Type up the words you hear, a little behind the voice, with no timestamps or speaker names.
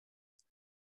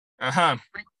aha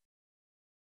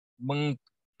mun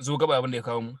zo gaba abin da ya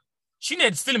kawo mu shine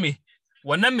still me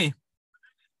wannan me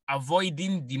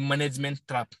avoiding the management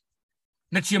trap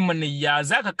na ce mana ya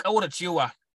zaka kaura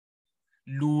cewa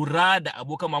lura da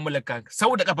abokan mu'amalarka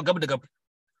sau da kafa gab da gab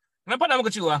na faɗa maka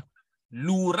cewa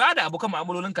lura da abokan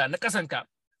mu'amalolinka na kasanka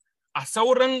a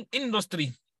sauran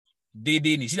industry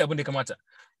daidai ne shi da abin da ya kamata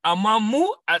amma mu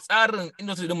a tsarin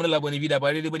industry din mu na labarai bida ba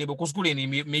daidai bane ba kuskure ne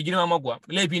mai girma magwa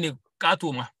laifi ne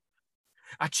kato ma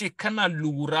a ce kana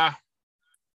lura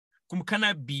kuma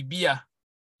kana bibiya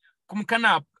kuma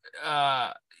kana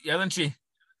ya zan ce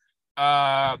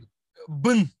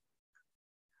bin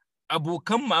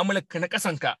abokan mu'amalarka na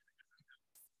kasanka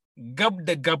gab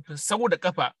da gab saboda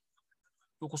kafa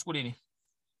to kuskure ne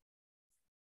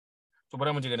to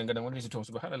bara mu je gadan gadan wanda ya ce to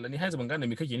subhanallah ni haizu ban gane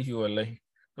me kake nufi wallahi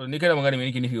to ni kada ban gane me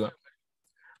nake nufi ba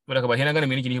to daga ba sai na gane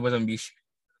me nake nufi ba zan bi shi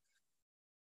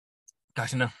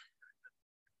tashi nan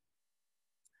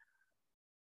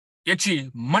yace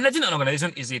managing an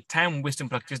organization is a time wasting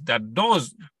practice that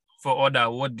does for other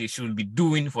what they should be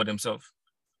doing for themselves.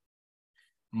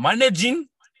 Managing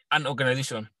an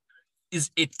organization is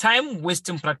a time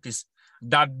wasting practice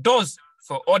that does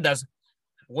for others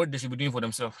what they should be doing for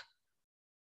themselves.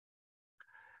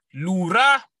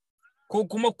 Lura ko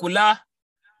kuma kula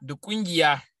da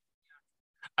kungiya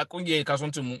a kungiyar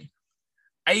kasuwancin mu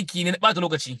aiki ne na ɓata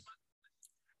lokaci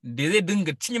da zai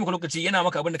dinga cinye maka lokaci yana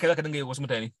maka abin da kai zaka dinga yi wasu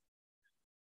mutane.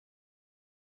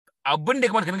 Abin da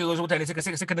ya kamata ka dinga yi wasu mutane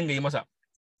sai ka dinga yi masa.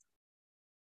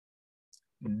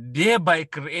 Thereby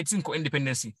creating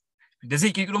co-independency da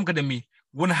zai kirkiro maka da me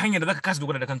wani hanya da zaka kasa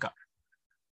dogara da kanka.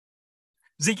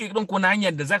 Zai kirkiro maka wani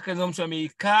hanya da zaka zama cewa me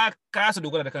ka kasa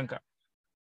dogara da kanka.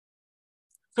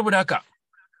 Saboda haka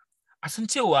a san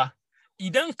cewa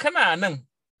idan kana nan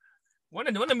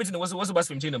wannan mutum wasu ba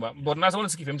su fahimce ni ba na san wanda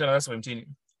suke fahimta na za su fahimce ni.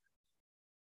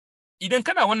 Idan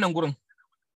kana wannan gurin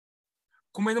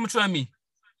kuma ya zama cewa me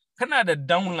kana da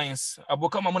downlines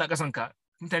abokan mamuna kasanka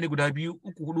mutane guda 2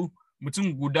 3 4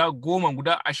 mutum guda 10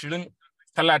 guda 20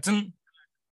 30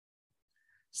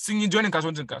 sun yi joining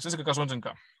kasuwancinka sai suka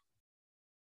kasuwancinka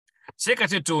sai ka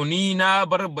ce to ni na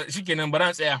bar shikenan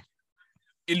baran tsaya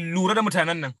in lura da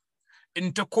mutanen nan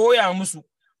in ta koya musu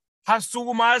har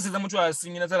su ma su zama cewa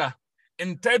sun yi nasara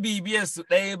in ta bibiyar su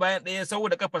ɗaya bayan ɗaya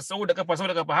saboda kafa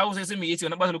har sai mu yi ce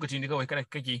wannan ba su lokaci ne kawai kana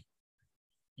kake.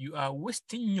 You are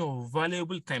wasting your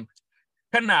valuable time.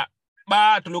 Kana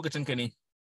ɓata lokacinka ne.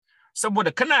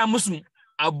 Saboda kana musu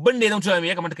abin da ya zama cewa me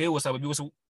ya kamata ka yi wa sababbi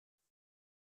wasu.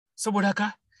 Saboda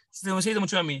haka sai zama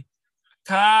cewa me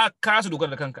ka kasa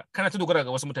dogara da kanka. Kana ta dogara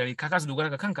ga wasu mutane, ka kasa dogara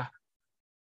ga kanka.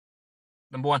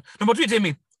 Number 1. Number 2,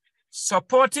 me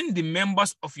supporting the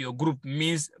members of your group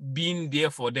means being there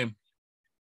for them.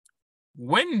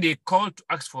 When they call to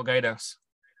ask for guidance,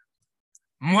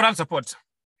 moral support,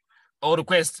 or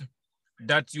request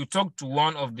that you talk to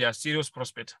one of their serious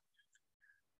prospects.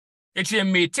 Yace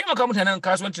me taimaka mutanen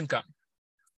kasuwancinka,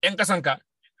 ‘yan kasanka,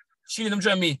 shi ne zama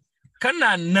cewa me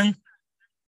kana nan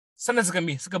sannan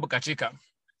suka bukace ka.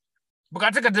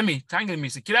 Bukace ka da me ta hanyar me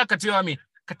su kira ka cewa me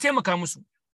ka taimaka musu,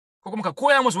 ko kuma ka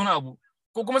koya musu wani abu,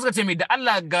 ko kuma suka ce me da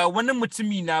Allah ga wani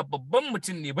mutumi na babban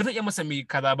mutum ne ba zan iya masa me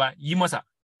kaza ba yi masa.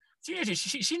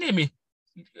 Shi ne me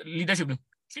leadership din,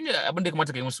 shi ne abin da ya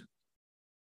kamata ka yi musu.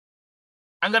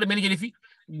 An gada me nake nufi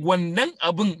wannan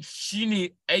abin shine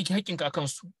aiki hakkinka akan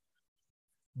su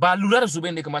ba lura da su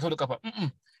bayan da ya kamata da kafa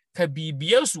ka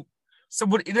bibiyar su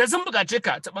saboda idan sun bukace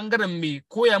ka ta bangaren me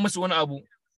koya musu wani abu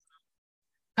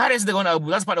kare su daga wani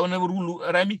abu za su fada wani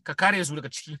rami ka kare su daga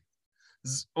ciki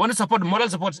wani support moral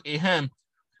support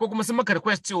ko kuma sun maka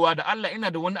request cewa da Allah ina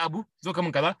da wani abu zo ka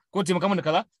min kaza ko taimaka min da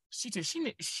kaza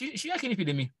shi yake nufi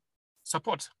da me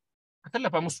support ka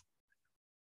tallafa musu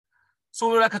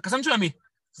saboda ka kasancewa me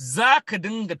za ka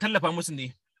dinga tallafa musu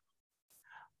ne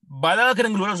ba za ka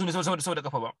dinga lura su ne saboda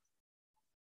kafa ba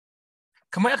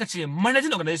kamar aka ce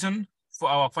managing organization for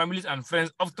our families and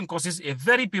friends often causes a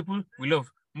very people we love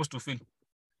most to feel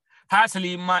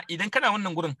hasali ma idan kana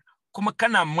wannan gurin kuma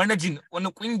kana managing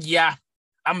wani kungiya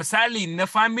a misali na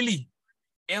family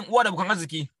ƴan uwa da bukan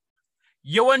arziki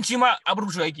yawanci ma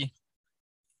abubuwa yake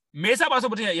me yasa ba so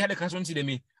mutum ya haɗa kasuwanci da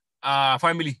me a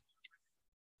family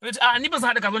ni ban san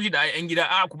haɗa kasuwanci da ƴan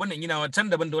gida ku bannan ina can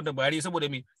daban da wanda bari saboda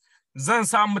me zan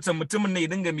sa mutumin ne ya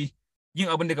dinga me yin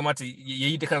abin da kamata ya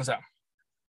yi ta kansa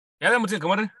ya zama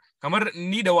mutum kamar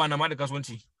ni da wani ma da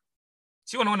kasuwanci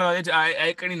shi wannan ya ce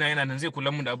ai kari na yana nan zai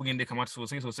kula mun da abin da ya kamata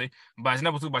sosai ba shi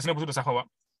na fito da safa ba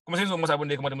kuma sai zo masa abin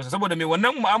da ya kamata masa saboda me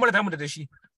wannan mu'amala ta mu da shi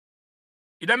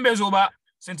idan bai zo ba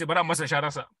sai ce bara masa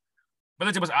shararsa ba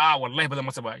zan ce masa wallahi ba zan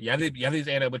masa ba, ya zai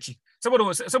tsaya da bacci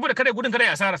saboda kada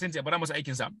ya asara sai ya bara masa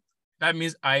aikin sa. That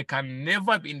means I can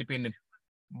never be independent.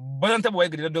 Ba zan taba wai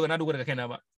gari na dogara da kaina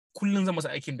ba, kullun zan masa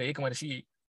aikin da ya kamata shi yayi.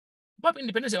 Babu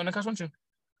independence a wannan kasuwancin.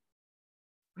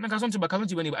 Wannan kasuwanci ba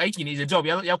kasuwanci bane ba, aiki ne, job,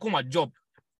 ya koma job.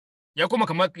 Ya koma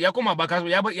ba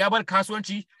kasuwanci, ya bar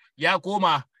kasuwanci ya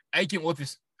koma aikin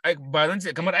office. Ba zan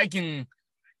ce kamar aikin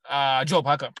job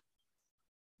haka.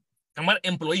 Kamar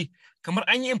employee, kamar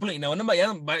an yi employee na wannan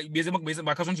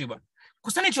ba kasuwanci ba.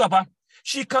 Ku sani cewa fa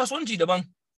shi kasuwanci daban,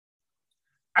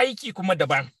 aiki kuma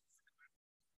daban.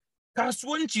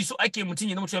 Kasuwanci so ake mutum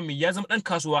ya zama cewa ya zama dan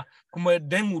kasuwa kuma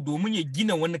domin ya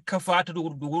gina wani kafa ta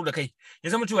dogaro da kai, ya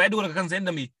zama cewa ya dogara da kansa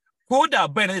yadda mai ko da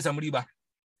bai na zai samu riba.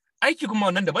 Aiki kuma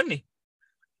wannan daban ne,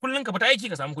 kullum ka fita aiki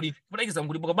ka samu kuɗi,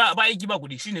 ba aiki ba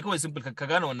kuɗi, shine kawai simple ka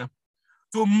gane wannan.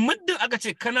 To muddin aka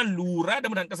ce kana lura da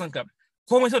mutan kasan ka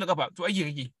komai sau da kafa, to aiki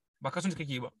kake ba kasuwanci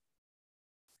kake ba.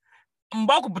 In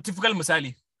ba ku typical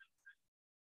misali,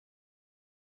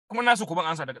 kuma na so ku ban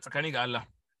ansa daga tsakani ga Allah.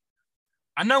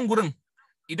 A nan gurin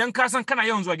idan ka san kana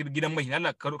yawan zuwa gidan mai,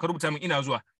 Allah ka rubuta min ina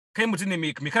zuwa. Kai mutum ne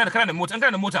mai kana da mota, an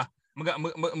kana da mota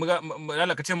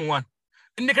Allah ka ce min wan.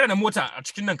 In dai kana da mota a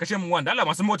cikin nan ka ce min wan, da Allah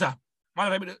masu mota.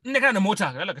 Malam Rabi, in dai kana da mota,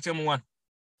 Allah ka ce min wan.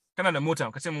 Kana da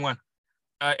mota ka ce min wan.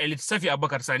 Elite Safi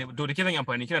Abubakar Sani, to da ke zan yi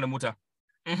amfani, kina da mota.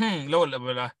 Lawal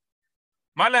Abdullah.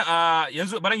 Malam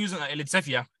yanzu baran using Elite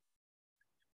Safiya.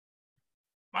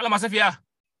 Malama Safiya,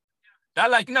 da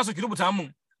Allah kina so ki rubuta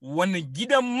min wani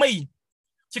gidan mai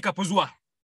kika fi zuwa?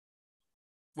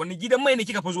 Wani gidan mai ne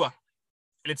kika fi zuwa?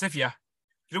 Lissafiya.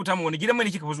 Ki rubuta min wani gidan mai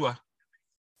ne kika fi zuwa?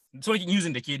 So ki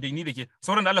using da ke da ni da ke.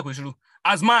 Sauran da Allah ku shiru.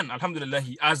 Azman, alhamdulillah,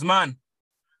 Azman.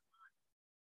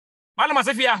 Malama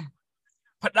Safiya,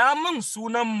 faɗa min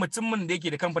sunan mutumin da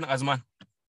yake da kamfanin Azman.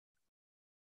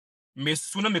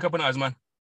 Sunan mai kamfanin Azman?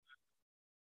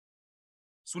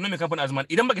 Sunan mai kamfanin Azman.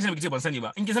 Idan baki sani baki ce ban sani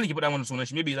ba. In kin sani ki faɗa min sunan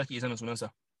shi, maybe zaki iya sanin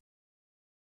sunansa.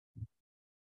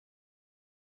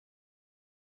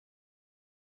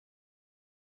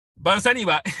 Ban sani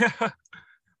ba.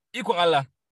 Ikon Allah.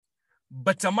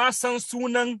 Bata ma san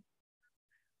sunan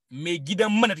mai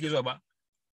gidan mana take zuwa ba.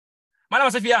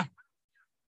 Malama Safiya,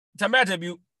 tambaya ta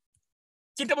biyu.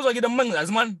 Kin taba zuwa gidan man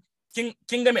Azman?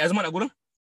 Kin ga mai Azman a gurin?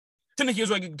 Tunda kike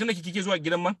zuwa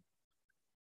gidan man?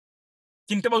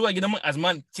 Kin taba zuwa gidan man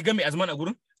Azman, ki ga mai Azman a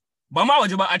gurin? Ba ma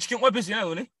waje ba, a cikin office yana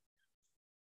zo ne?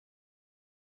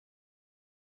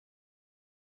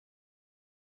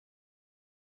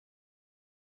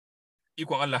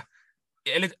 Ikon Allah.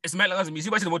 Ismail Azumi shi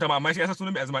ba shi da mota ma, amma shi ya san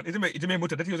sunan mai Azman. Ita mai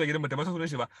mota ta take zuwa gidan mata ba san sunan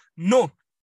shi ba. No.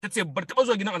 Ta ce bar taba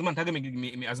zuwa gidan Azman ta ga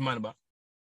mai Azman ba.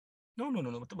 No.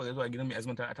 Ba taba zuwa gidan mai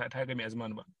Azman ta ga mai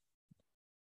Azman ba.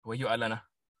 Wayyo Allah na.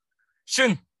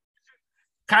 Shin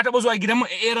ka taba zuwa gidan mai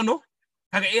Erano?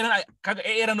 Kaga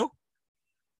Erano?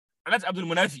 Alhaji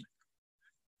Abdulmunafi.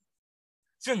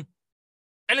 Shin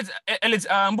Elite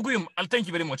Mbukuyum, thank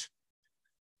you very much.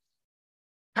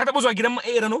 Ka taɓa zuwa gidan man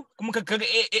Erano kuma ka ga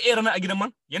Erano a gidan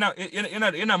man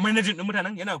yana managing din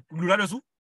mutanen, yana lura da su?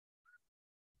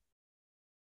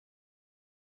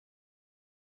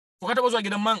 Ko ka taɓa zuwa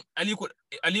gidan man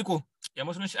Aliko ya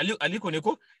masu shi Aliko ne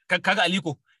ko? Kaga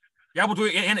Aliko ya fito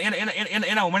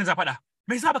yana wa manaja faɗa.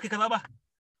 Me yasa baka kaza ba?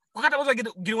 Ko ka taɓa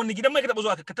zuwa wani gidan mai ka taɓa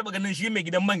zuwa ka taɓa ganin shi mai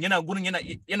gidan man yana gurin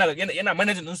yana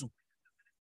managing din su?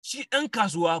 Shi ɗan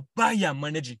kasuwa baya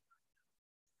managing.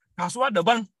 Kasuwa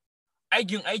daban,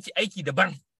 aiki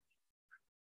daban.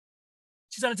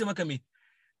 Shi sana ce maka me,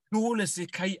 dole sai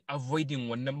kai avoiding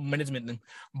wannan management din.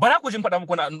 Bara ku jin faɗa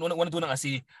muku wani tonan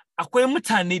asiri. Akwai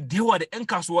mutane da yawa da ƴan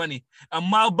kasuwa ne,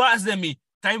 amma ba su da me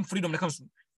time freedom na kansu.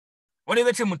 Wani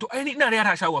zai ce mun to ai ni ina da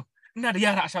yara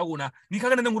a shago na. Ni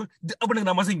kaga nan gurin duk abin da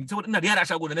na ma zan yi saboda ina da yara a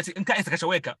shago na. Nace in ka isa kashe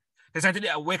wayarka, ka sace dai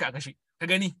a wayarka a kashe. Ka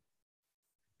gani?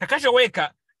 Ka kashe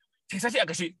wayarka, sai sace a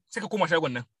kashe, sai ka koma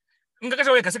shagon nan. In ka kashe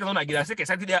wayarka sai ka zauna a gida, sai kai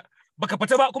sati daya baka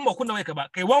fita ba kuma ba kunna wayarka ba.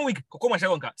 Kai 1 week ka koma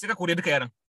shagonka, sai ka kore duka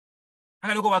yaran.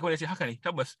 Haka ne ko ba ka ce haka ne,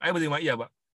 tabbas ai ba zai ma iya ba.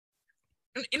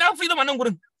 Ina freedom a nan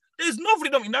gurin. There is no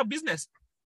freedom in that business.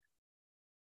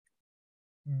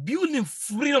 Building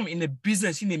freedom in a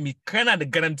business shine mai kana da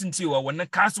garantin cewa wannan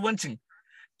kasuwancin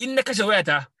in na kashe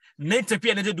wayata, na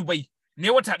tafiya na je Dubai, ne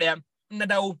wata daya, in na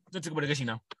dawo zan ci gaba da gashi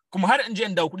na. Kuma har in je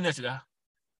in dawo kudi na shiga.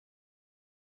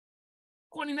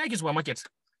 Ko ni na yake supermarket.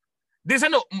 Duk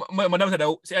sanda madam ta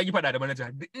dawo sai ya yi fada da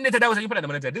manaja. In ta dawo sai yi fada da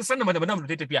manaja. Duk sanda madam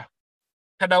ta tafiya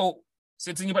ta dawo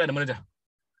sai sun yi fada da manaja.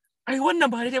 Ai wannan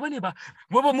ba daidai bane ba.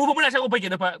 Mu ba muna shago fake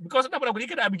da fa because na fara kuɗi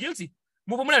kada abi guilty.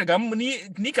 Mu ba muna ga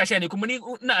ni kashiya ne kuma ni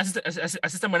ina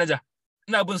assistant manager.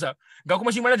 Ina bin sa. Ga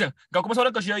kuma shi manajan, ga kuma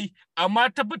sauran kashiyoyi, amma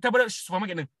ta bar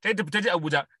supermarket din. Ta je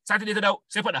Abuja, sati ɗaya ta dawo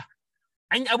sai fada.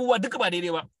 an yi abubuwa duka ba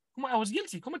daidai ba, kuma I was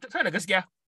guilty, kuma ta da gaskiya.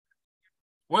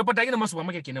 Wai fa ta gina masu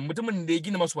supermarket kenan, mutumin da ya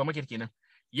gina masu supermarket kenan.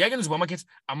 Ya gina supermarket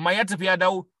amma ya tafi ya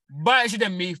dawo ba shi da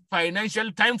mai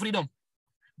financial time freedom.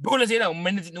 Dole sai yana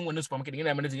managing din wannan supermarket,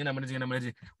 yana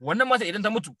managing. Wannan mata idan ta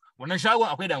mutu, wannan shagon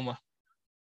akwai damuwa.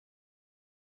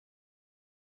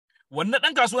 Wannan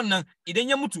dan kasuwan nan idan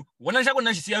ya mutu, wannan shagon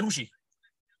nan shi sai ya rushe.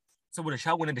 Saboda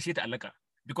shagon nan da shi ta alaka,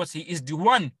 because he is the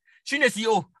one, shine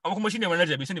CEO amma kuma shine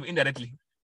manager bai sani ba indirectly.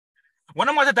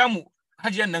 Wannan mata tamu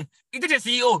hajiyan nan ita ce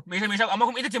CEO mai shagon amma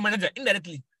kuma ita ce manager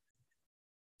indirectly.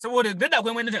 Saboda da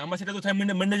akwai manager amma sai ta zo ta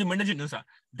managing ɗinsa.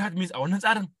 That means a wannan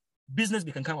tsarin business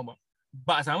bai kan kama ba.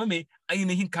 Ba a samu mai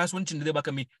ainihin kasuwancin da zai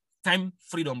baka mai time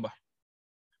freedom ba.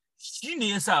 Shi ne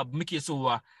yasa muke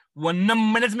sowa wannan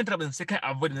management rabin sai kai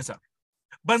avoid nasa.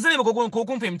 Ban sani ba ko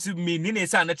kun fahimci menene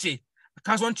yasa na ce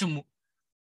kasuwancin mu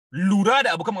lura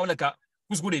da abu kamar ka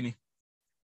kuskure ne.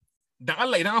 Dan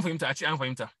Allah idan an fahimta a ce an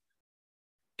fahimta.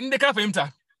 In da ka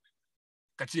fahimta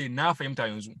ka ce na fahimta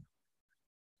yanzu.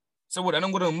 Saboda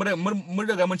nan gurin mun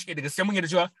riga mun cike da gaskiya mun yarda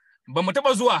cewa ba mu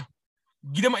taba zuwa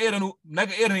gidan Erano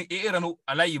naga Erano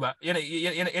a layi ba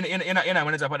yana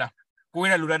manaja fada ko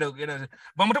yana lura da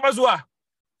ba mu taba zuwa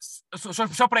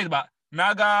Shoprite ba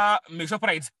naga mai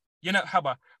Shoprite yana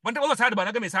haba ban taba zuwa Sahad ba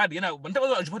naga mai Sahad yana ban taba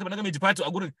zuwa Jifatu ba naga mai Jifatu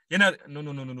a gurin yana no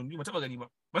ni ba taba gani ba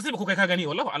ba sai ba ko kai ka gani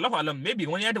wallahi Allahu alam maybe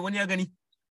wani ya gani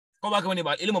ko ba ka bane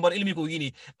ba ilimi ko yi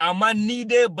ne amma ni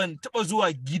dai ban taba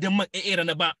zuwa gidan man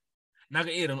Erano ba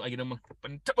naga Erano a gidan man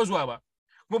ban taba zuwa ba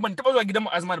kuma ban taba zuwa gidan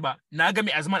Azman ba na ga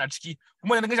mai Azman a ciki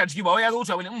kuma da na gashi a ciki ba wai ya zo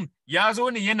wuce bane ya zo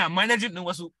ne yana managing din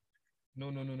wasu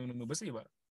no ba sai ba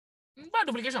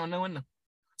duplication wannan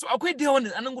so akwai da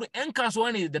yawan anan gurin yan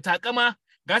kasuwa ne da takama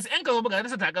ga su yan kasuwa ba ga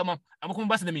da takama amma kuma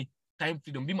ba su da me time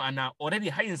freedom bi ma'ana already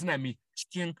hayin suna me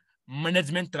cikin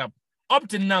management trap up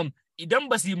to now idan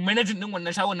ba su yi managing din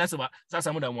wannan shawon nasu ba za su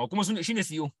samu damuwa kuma shine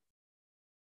CEO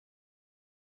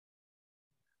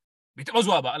bai taba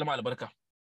zuwa ba alama albarka.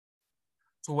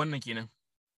 So wannan kenan.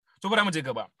 So bara mu je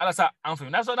gaba. Allah sa an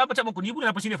fahimta. Na fata muku ni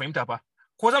na fa shine fahimta fa.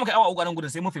 Ko za mu kai awa uku nan gurin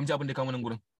sai mun fahimci abin da kawo nan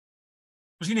gurin.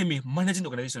 To shine me managing the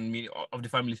organization of the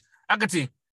family. Aka ce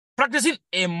practicing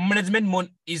a management mode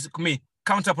is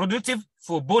counterproductive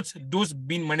for both those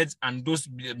being managed and those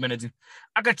managing.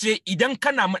 Aka ce idan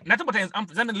kana na tabbata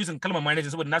yanzu zan daga using kalmar managing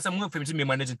saboda na san mun fahimci me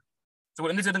managing.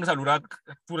 Saboda inda sai dinga sa lura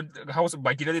Hausa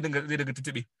baki da zai dinga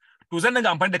tutube. To zan dinga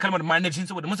amfani da kalmar managing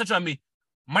saboda mun san cewa me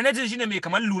managing shine mai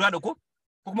kamar lura da ko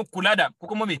kuma kula da ko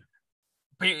kuma mai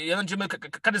yanzu ce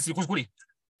kada su yi kuskure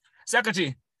sai aka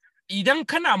ce idan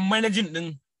kana managing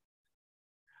din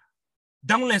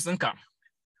downlines ɗinka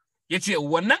ya ce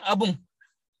wannan abun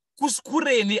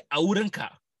kuskure ne a wurinka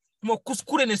kuma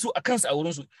kuskure ne su a kansu a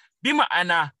wurinsu bi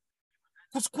ma'ana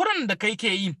kuskuren da kai ke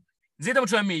yi zai zama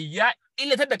cewa mai ya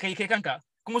illatar da kai kanka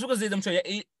kuma suka zai zama cewa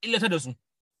ya illatar da su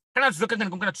kana cutar kanka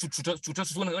kuma kana cutar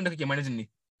su wanda kake managing ne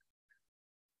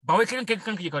ba wai kanka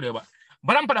ke kawo ba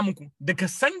baran faɗa muku daga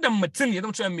sandan mutum ya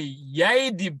zama cewa mai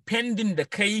yayi depending da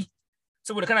kai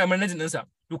saboda kana managing ɗinsa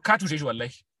to ka cuce shi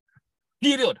wallahi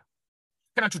period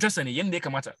kana cutar sa ne yanda ya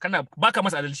kamata kana baka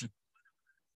masa adalci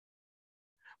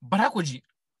bara ku ji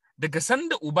daga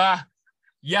sanda uba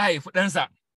ya haifi ɗansa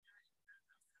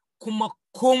kuma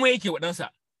komai yake wa ɗansa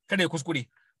kada ya kuskure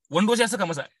wando sai saka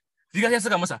masa riga sai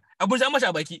saka masa abun sai an masa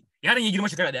a baki yaron ya girma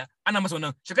shekara 1 ana masa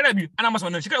wannan shekara 2 ana masa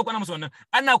wannan shekara 3 ana masa wannan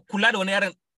ana kula da wani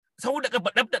yaron saboda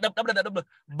kafa dab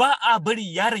ba a bari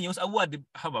yaron ya wasu abubuwa da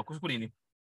haba kuskure ne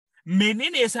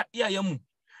menene yasa iyayenmu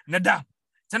na da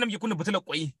sanan muke kunna fitilar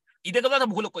kwai idan ka za ta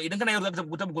bukula kwai idan kana yaro za ka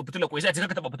tabbata fitilar kwai sai a ce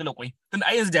ka taba fitilar kwai tunda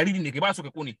ai yanzu jariri ne kai ba su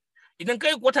ka kone idan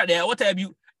kai wata 1 wata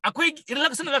 2 akwai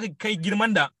idan sanan za ka kai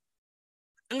girman da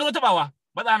in ga tabawa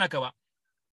ba za ka ba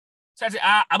sai ce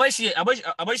a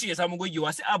bar shi ya samu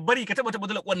gogewa sai a bari ka tabbata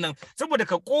fitilar wannan saboda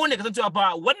ka kone ka san cewa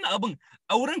fa wannan abun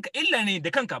a wurin ka illa ne da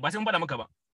kanka ba sai mun faɗa maka ba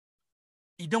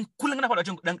idan kullum kana faɗa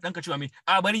cin ɗanka cewa me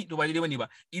a bari to ba daidai bane ba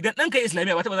idan ɗanka ya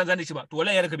islamiya ba taɓa zane shi ba to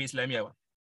wallahi yaranka bai islamiya ba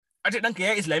a ce ɗanka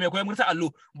ya islamiya ko ya murta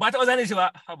allo ba taɓa zane shi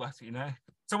ba ha ba sai na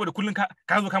saboda kullum ka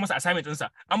zo ka masa assignment ɗinsa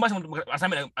an ba shi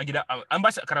assignment a gida an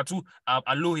ba shi karatu a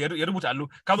allo ya rubuta allo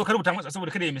ka zo ka rubuta masa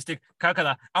saboda kada ya mistake ka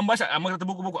kaza an ba shi a makarantar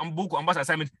boko an ba shi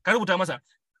assignment ka rubuta masa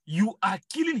you are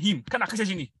killing him kana kashe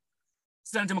shi ne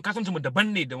sai an ce maka kasance mu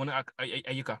daban ne da wani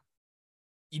ayyuka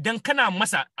idan kana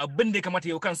masa abin da ya kamata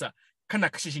yau kansa kana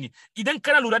kashe shi ne idan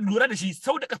kana lura da shi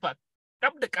sau da kafa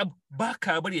kaf da kaf ba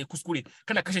ka bari ya kuskure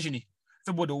kana kashe shi ne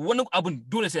saboda wani abun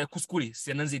dole sai ya kuskure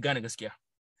sai nan zai gane gaskiya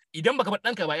idan baka bar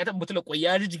danka ba ya tabbata la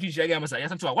ya ji jikin shi ya ga masa ya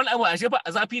san cewa wani abu a shefa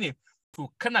a zafi ne to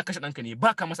kana kashe danka ne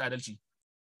ba ka masa adalci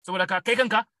saboda ka kai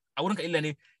kanka a wurin ka illa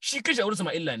ne shi kashe a wurin sa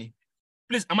ma illa ne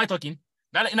please am I talking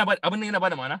dala ina ba abin nan yana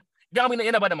bada ma'ana idan abin nan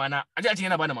yana bada ma'ana aje a ce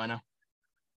yana bada ma'ana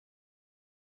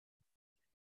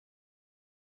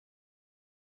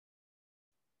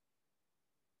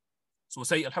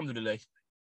sosai alhamdulillah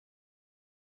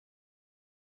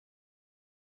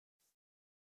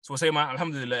sosai ma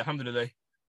alhamdulillah alhamdulillah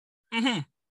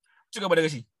ci gaba da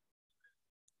gashi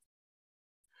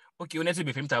okay wani ce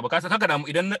bai fahimta ba ka san haka da mu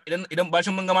idan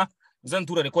bashin mun gama zan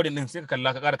tura recording din sai ka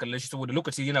kalla ka ƙara kallon shi saboda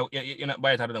lokaci yana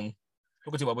baya tare da mu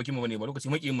lokaci ba bakin mu bane ba lokaci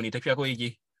makiyin mu ne tafiya kawai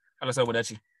yake Allah sa mu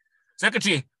dace sai ka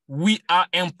ce we are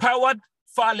empowered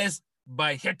far less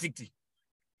by hecticity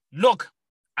luck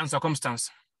and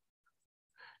circumstance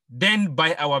than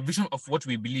by our vision of what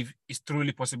we believe is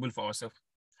truly possible for ourselves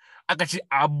aka ce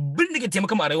abin da ke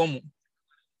taimaka mu a rayuwar mu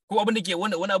ko abin da ke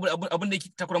wani abin da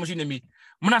ke takura mu shine me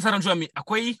muna sa ran cewa me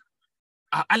akwai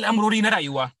al'amurori na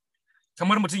rayuwa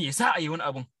kamar mutum ya sa a yi wani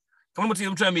abun kamar mutum ya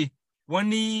mutuwa me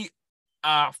wani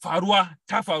faruwa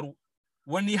ta faru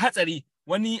wani hatsari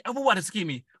wani abubuwa da suke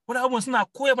me wani abubuwan suna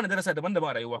koya mana darasa daban-daban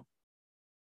a rayuwa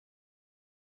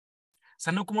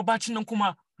sannan kuma bacin nan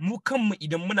kuma mu kanmu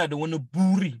idan muna da wani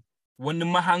buri wani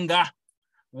mahanga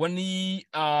wani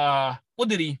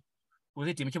ƙuduri ko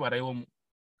zai taimake ba rayuwar mu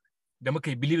da muka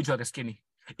yi believe cewa gaske ne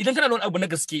idan kana da wani abu na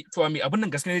gaske cewa me abin nan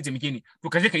gaske ne zai taimake ni to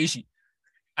ka je ka yi shi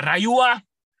rayuwa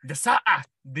da sa'a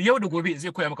da yau da gobe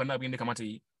zai koya maka wannan abin da kamata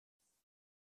yi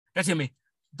ya ce mai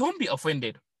don't be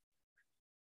offended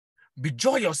be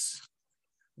joyous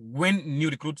when new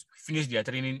recruits finish their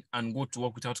training and go to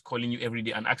work without calling you every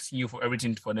day and asking you for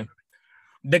everything for them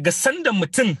daga sanda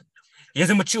mutum ya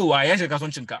zama cewa ya shiga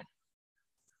kasuwancinka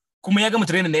kuma ya gama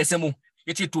training da SMO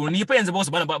ya ce to ni fa yanzu boss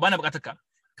bana bukatar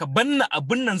ka banna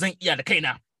abin nan zan iya da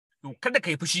kaina to kada ka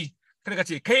yi fushi kada ka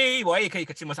ce kai waye kai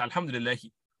ka ce masa alhamdulillah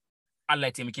Allah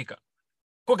ya taimake ka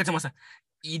ko ka ce masa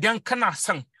idan kana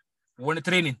son wani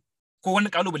training ko wani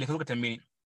kalubale ka zo ka tambaye ni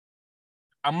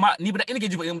amma ni ba ina ke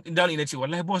ji da ina ce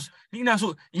wallahi boss ni ina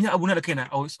so in yi abu na da kaina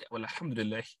wallahi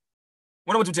alhamdulillah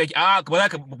wani mutum ce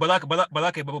yake ba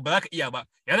za ka iya ba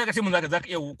ya za ka ce mun za ka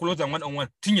iya close down one on one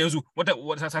tun yanzu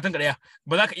wata satin daya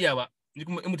ba za ka iya ba ni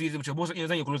kuma in mutum ya ce boss ina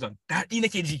zan yi close down daɗi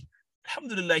nake ji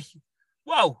alhamdulillah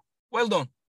wow well done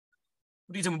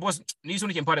mutum ya ce boss ni so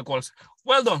nake fara calls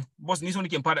well done boss ni so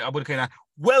nake fara abu da kaina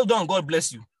well done God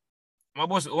bless you amma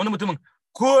boss wani mutumin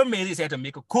ko me zai sai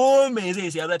tambaye ka ko me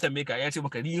zai sai za tambaye ka ya ce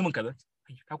maka ri min kaza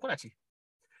ka kula ce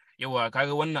yawa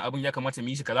kaga wannan abin ya kamata mu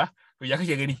yi shi kaza to ya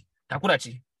kake gani takura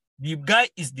ce the guy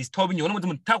is disturbing you wani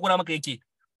mutumin takura maka yake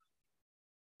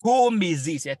ko me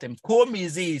zai sai ko me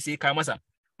zai sai ka masa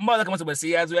in ba za ka masa ba sai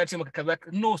ya zo ya ce maka kaza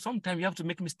no sometimes you have to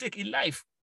make mistake in life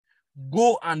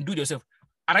go and do it yourself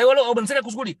a rayuwar abin sai ka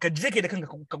kuskure ka je kai da kanka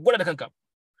ka gwada da kanka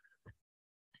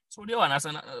so da yawa na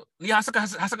sana ni har saka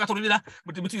to da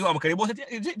mutum zuwa makare boss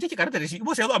je ki karanta da shi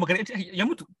boss ya zo a makare ya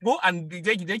mutu go and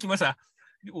je ki masa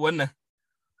wannan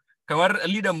kamar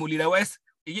leader mu leader wise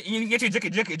in yace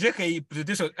je ka yi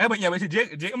presentation ai ban iya ba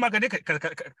je in ma ka dai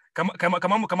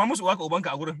kama musu waka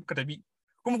ubanka a gurin ka tafi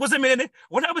kuma kusan menene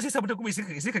wani abu sai sabata kuma sai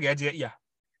ka ga ya iya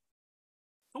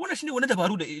to wannan shine wani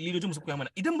dabaru da leader mu su koya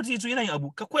mana idan mutum ya zo yana yin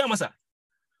abu ka koya masa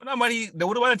wani amari da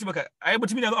wuri ba ci maka ai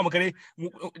mutum ne zo a makare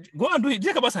go and do it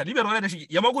je ka masa libiyar wani da shi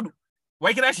ya ma gudu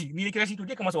wai kira shi ni ne kira shi to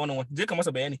je ka masa wannan je ka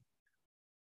masa bayani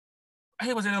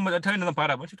ai ba sai nan ta zan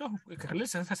fara ba to ka kalle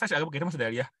sashi a gaba kai ta masa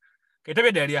dariya kai ta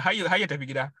bai dariya har ya tafi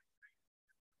gida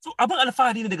so abin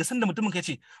alfahari ne daga sanda mutumin kai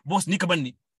ce boss ni ka ban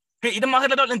ni kai idan ma ka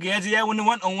da ɗinka ya je ya wani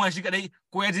one on one shi kadai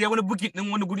ko ya je ya wani booking din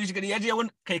wani guri shi kadai ya je ya wani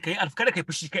kai kada kai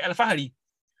fushi kai alfahari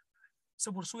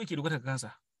saboda so yake dogara kansa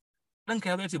ɗanka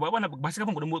ya zo ya ce ba shi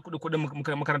kafin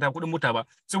kuɗin makaranta kuɗin mota ba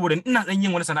saboda ina ɗan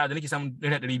yin wani sana'a da nake samun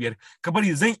 100-500 ka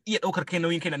bari zan iya ɗaukar kai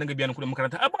nauyin kai na dinga biyan kuɗin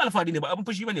makaranta abin alfahari ne ba abin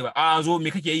fushi bane ba a zo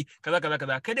me kake yi kaza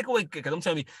kai dai kawai ka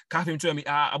zama mai ka fahimci mai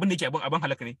abin da yake abin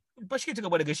halaka ne ba shi ke ci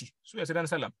gaba da gashi su ya sai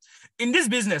sallam in this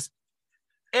business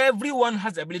everyone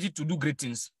has the ability to do great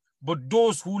things but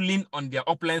those who lean on their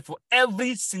upline for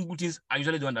every single thing are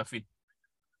usually the one that fail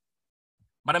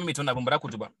baran mai tona abin bara ku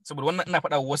ji ba saboda wannan ina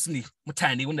faɗa wasu ne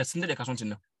mutane wanda sun dade kasuwancin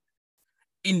nan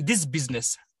in this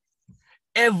business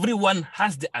everyone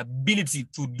has the ability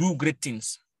to do great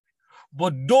things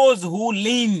but those who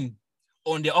lean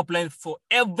on their upline for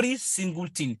every single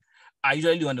thing are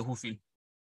usually the one who fail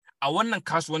a wannan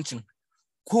kasuwancin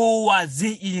kowa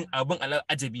zai iya yin abin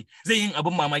al'ajabi zai yin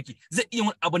abin mamaki zai iya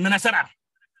yin abin na nasara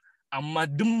amma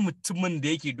duk mutumin da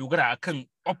yake dogara akan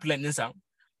upline ɗinsa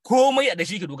komai a da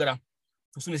shi yake dogara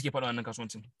to su ne suke faɗa wannan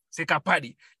kasuwancin sai ka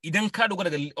faɗi idan ka dogara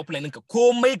da offline ɗinka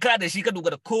komai ka da shi ka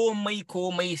dogara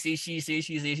komai sai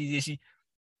shi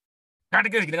ka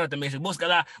take shi kana tambaye shi boss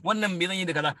kaza wannan me zan yi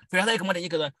da kaza to ya zai kamata in yi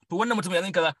kaza to wannan mutum ya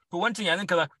zan kaza to wancan ya zan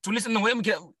kaza to listen nan wai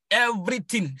muke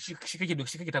everything shi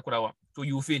kake takurawa to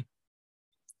you fail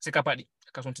sai ka fadi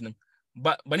kasuwancin nan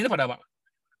ba ni na fada ba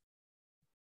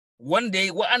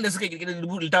wanda suka kirkira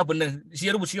littafin nan shi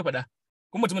ya rubuta shi ya fada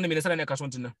kuma mutumin da mai nasara ne a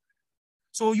kasuwancin nan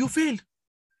so you fail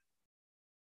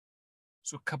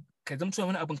so ka zama cewa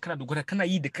wani abin kana dogara kana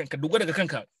yi da kanka dogara ga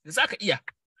kanka za ka iya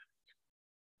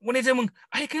wani ce min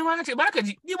ai kai ma ce ba ka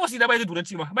ji ni boss da bai da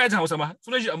turanci ma bai da Hausa ma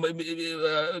sunan shi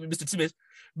Mr. Times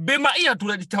bai ma iya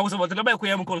turanci ta Hausa ba da bai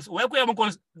koya min calls wai koya min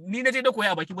calls ni na je da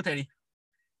koya a baki mutane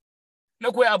na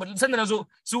koya abu sannan na zo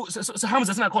su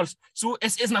Hamza suna calls su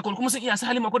SS na call kuma sun iya su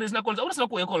Halima ko da suna calls a wurin suna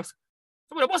koya calls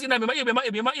saboda boss ina bai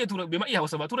ma iya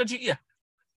Hausa ba turanci iya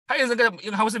har yanzu ga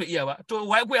in Hausa bai iya ba to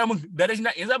wai koya min da shi na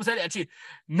yanzu misali a ce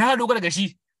na dogara ga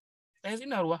shi yanzu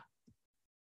ina ruwa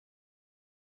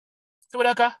saboda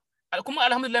haka kuma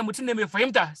alhamdulillah mutum ne mai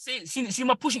fahimta sai shi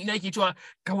ma pushing ina yake cewa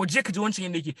ka waje ka ji wancan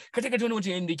yanda yake ka je ka ji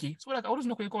wancan yanda yake saboda haka aurus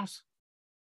na koyi calls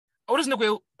aurus na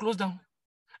koyi close down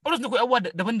aurus na koyi abubuwa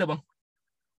daban-daban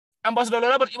an ba su da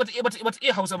larabar bata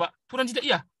iya Hausa ba turanci ta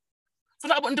iya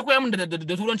suna abu in ta koya min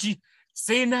da turanci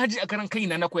sai na ji a karan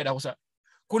kaina na koya da Hausa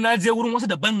ko na je wurin wasu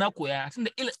daban na koya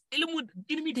tunda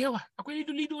ilimi da yawa akwai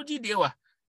lidoji da yawa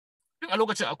a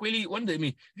lokacin akwai wanda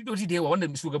mai lidoji da yawa wanda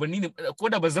shugabanni ne ko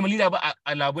da ba zama lida ba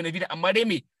a labu na vida amma dai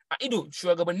mai a ido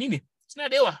shugabanni ne suna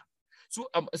da yawa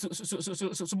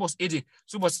su boss AJ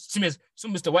su boss Chimes su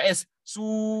Mr. YS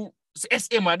su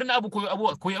SA ma dan abu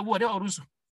koyi abuwa da yawa wurin su.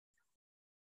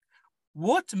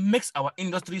 What makes our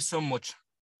industry so much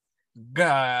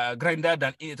grander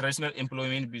than in a traditional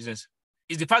employment business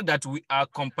is the fact that we are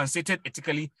compensated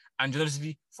ethically and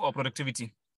generously for our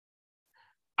productivity.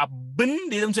 Abin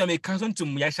da ya zama mai kasuwancin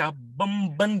mu ya sha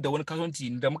bamban da wani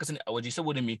kasuwanci da muka sani a waje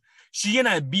saboda me shi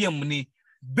yana biyan mu ne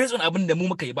based on abin da mu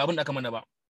muka yi ba abin da aka mana ba.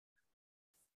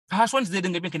 Kasuwanci zai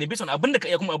dinga biyan ka ne based on abin da ka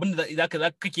iya kuma abin da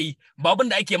za kake yi ba abin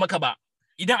da ake maka ba.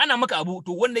 Idan ana maka abu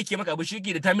to wanda yake maka abu shi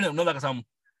yake da terminal nawa za ka samu.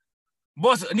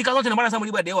 Boss ni kasuwanci na bana samu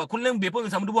riba da yawa kullum bai fa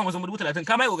samu 50,000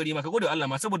 ka mai kokari ma ka gode wa Allah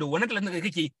ma saboda wannan 30 da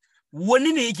kake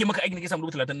wani ne yake maka aikin da kake samu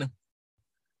 30,000 din.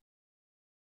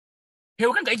 Kai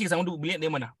kanka ake samu miliyan 1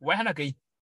 mana wai hana kai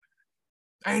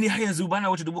ai ni har yanzu bana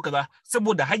wuce 1000 kaza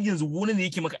saboda har yanzu wani ne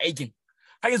yake maka aikin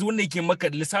har yanzu wani ne yake maka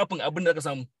lissafin abin da ka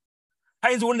samu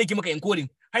har yanzu wani ne yake maka encoding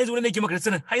har yanzu wani ne yake maka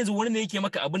listening har yanzu wani ne yake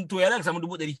maka abin to ya za ka samu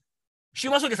 100,000 shi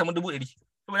ma so ke samu 100,000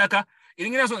 saboda haka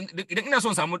idan ina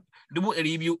son samu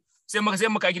 200,000 sai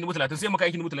maka aikin 30,000 sai maka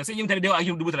aikin 30,000 sai yin tare da yawa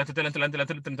aikin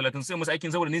 30,000 sai masa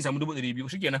aikin saboda ni samu 200,000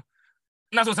 shikenan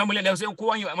ina so samu miliyan 1 sai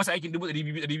kowa yi masa aikin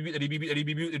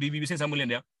 200,000 sai samu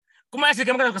miliyan 1 kuma ya ce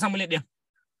kai maka samu miliyan 1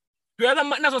 to ya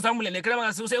zama ina so samu miliyan 1 kai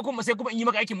maka sai kuma in yi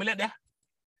maka aikin miliyan 1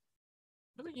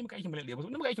 ba zan yi maka aikin miliyan 1 ba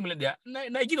zan maka aikin miliyan 1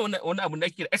 na gina wannan abun da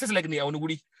ake kira access like ne a wani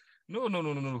guri no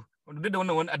duk da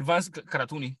wannan wani advanced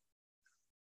karatu ne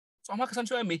so amma ka san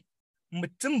cewa me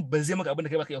mutum ba zai maka abin da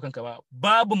kai baka yi kanka ba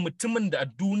babu mutumin da a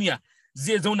duniya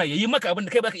zai zauna yayi maka abin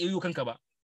da kai baka yi kanka ba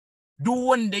duk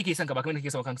wanda yake son ka ba kamar da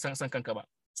kake son kanka ba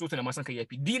so tana ma son kai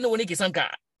yafi dina wani yake son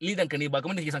ka lidan ka ne ba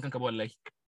kamar da kake son kanka ba wallahi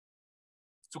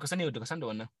so ka sani da ka san da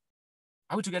wannan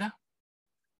are we together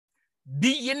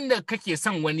duk yanda kake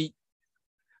son wani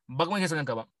ba kamar kake son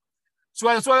kanka ba so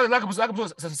zaka fi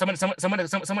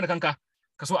sama da kanka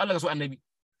ka so Allah ka so annabi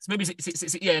maybe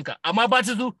sai iyayenka amma ba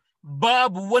ta zo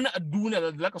babu wani a duniya da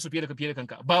zaka so fiye da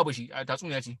kanka babu shi a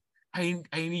tatsuniya ce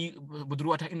ai ni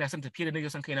budurwa ta ina son ta fiye da nake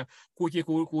son kaina ko ke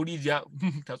ko rijiya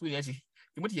tatsuniya ce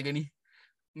ki mutu ke gani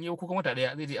in yau ko kuma ta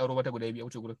daya zai je aure wata guda biyu a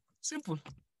wuce gurin simple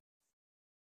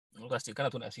ga sai kana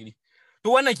tona asiri to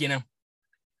wannan kenan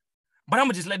bara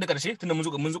mu ji slide da karshe tunda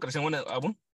mun zo karshen wannan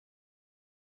abun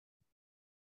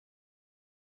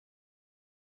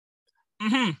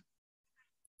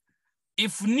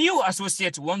If new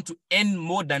associates want to earn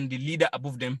more than the leader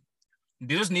above them,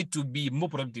 they just need to be more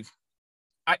productive.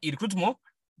 Recruit more.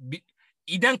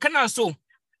 Idan kana so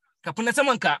ka fi na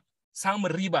saman ka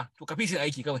samun riba, to ka fi shi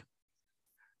aiki kawai.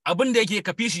 Abin da yake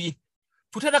ka fi shi,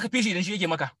 to ta za ka fi shi idan shi yake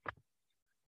maka.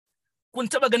 Kun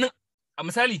taba ganin a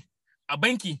misali a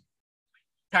banki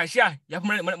kashiya ya fi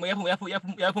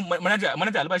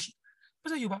manaja albashi? Ba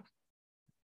zai yi ba.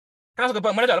 Kana so ka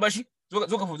fi manaja albashi?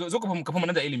 Zo ka fi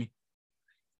manaja ilimi.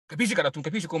 Ka fi shi karatu,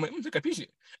 ka fi shi komai, ka fi shi.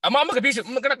 Amma ka fi shi,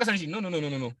 kana kasan shi,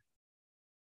 no.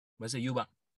 Ba zai yi ba.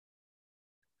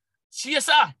 Shi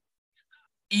yasa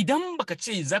idan baka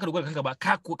ce za ka dogara kanka ba,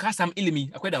 ka samu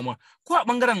ilimi akwai damuwa. Ko a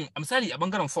bangaren, a misali a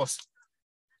bangaren force,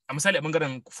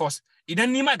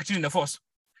 idan ni ma ka ci na force,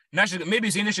 na shiga, maybe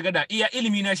sai na shiga da iya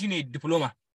ilimi na shine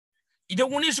diploma.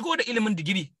 Idan wani shigo da ilimin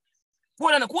digiri,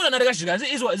 ko da na riga shiga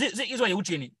zai izo ya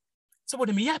wuce ni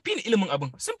saboda me ya fi ni ilimin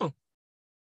abin simple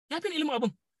ya fi ni ilimin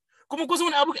abin kuma ko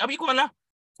wani abu iko Allah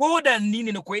ko da ni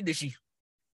ne na koyar da shi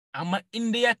amma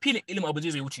inda ya fi ni ilimin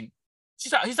abin zai wuce ni shi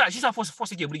sa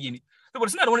force yake burge ni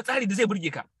saboda suna da wani tsari da zai burge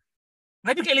ka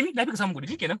na fi ka ilimi na fi ka samun kuɗi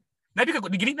shikenan na fi ka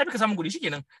digiri na fi ka samun kuɗi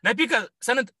shikenan na fi ka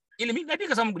sanin ilimi na fi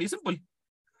ka samun kuɗi simple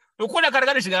to ko da ka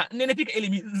riga da shiga ne na fi ka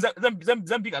ilimi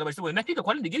zan fi ka albashi saboda na fi ka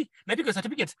kwalin digiri na fi ka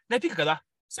certificate na fi ka kaza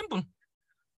simple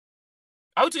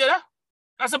a wuce da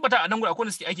na tabbata a nan gudu akwai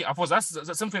wanda suke aiki a force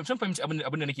sun fahimci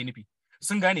abin da nake nufi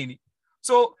sun gane ni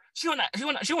so shi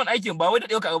wani aikin ba wai da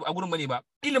ɗauka a gurin bane ba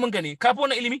ilimin ka ne ka fi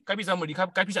wani ilimi ka fi samun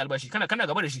ka fi shi albashi kana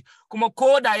gaba da shi kuma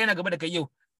ko da yana gaba da kai yau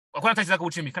akwai tashi zaka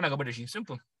wuce mai kana gaba da shi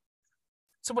simple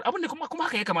saboda abin da kuma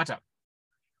haka ya kamata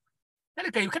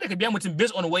kada ka biya mutum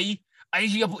based on wai ai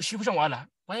shi fi shan wahala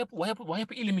waye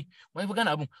fi ilimi waye fi gane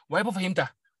abin waye fi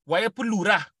fahimta waye fi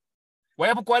lura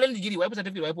waye fi kwalin digiri waye fi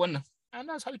certificate waye fi wannan and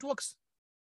that's how it works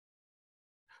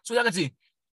so zaka ce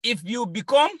if you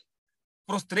become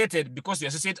frustrated because your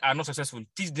associates are not successful,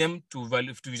 teach them to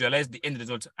visualize the end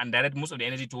result and direct most of the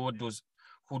energy toward those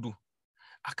who do.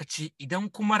 Aka ce idan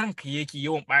kuma ranka yake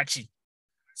yawan ɓaci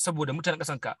saboda mutanen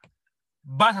ƙasanka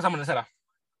ba sa samun nasara,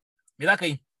 me za ka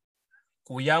yi?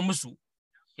 Koya musu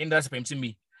yadda za su fahimci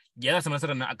me ya za su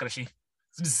nasarar nan a ƙarshe.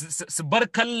 Su bar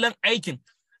kallon aikin,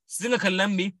 su dinga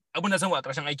kallon me abin da samu a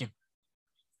ƙarshen aikin.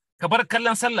 Ka bar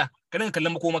kallon sallah, ka dinga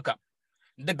kallon makomaka.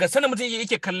 Daga sanin mutum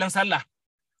yake kallon sallah,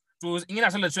 to in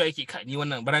yana sallar cewa yake ni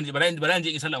wannan baran je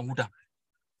in sallar huta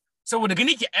saboda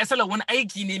gani ke ai sallar wani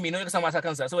aiki ne mai nauyi ka sama sa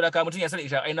kansa saboda ka mutun ya sallar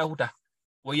isha ai na huta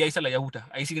wai yayi sallar ya huta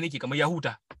ai shi gani ke kamar ya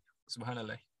huta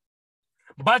subhanallah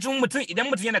bacin mutum idan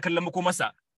mutum yana kallon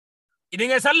makomarsa idan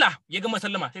ya sallah ya gama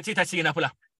sallama sai ta ce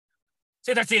nafila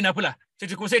sai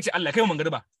ce kuma sai ce Allah kai mu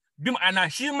mangariba bi ma'ana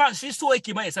shi so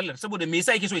yake ma ya sallar saboda me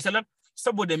yasa yake so ya sallar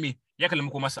saboda me ya kallon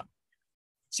makomarsa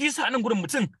shi yasa nan gurin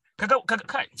mutum kaga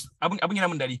abin yana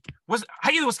min dadi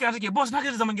har yanzu wasu kana suke boss na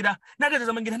gaji zaman gida na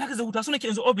gaji huta so nake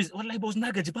yanzu office wallahi boss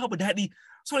na gaji babu dadi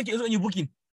so nake yanzu in yi booking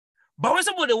ba wai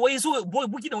saboda wai so boy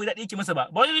booking da wai dadi yake masa ba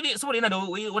wai saboda yana da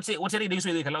wace rai da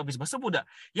yaso zai kalla office ba saboda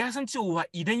ya san cewa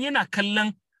idan yana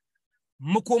kallon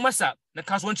makomarsa na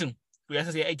kasuwancin to ya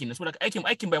san sai aikin ne saboda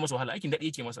aikin bai masa wahala aikin dadi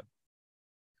yake masa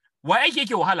wa aiki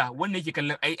yake wahala wanda yake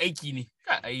kallon aiki ne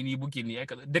ka ai ni bukin ne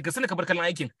daga sanin ka bar kallon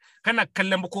aikin kana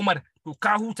kallon makomar to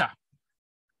ka huta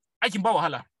aikin ba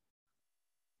wahala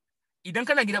idan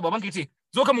kana gida babanka yace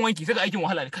zo ka mun wanki sai ga aikin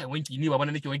wahala ne kai wanki ni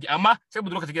babana nake wanki amma sai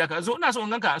budurka ta gida ka zo ina so in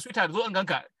ganka sweetheart zo in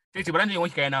ganka sai ce baranje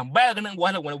wanki kayana baya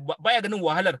ganin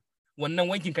wahalar wannan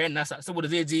wankin kayan nasa saboda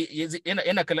zai je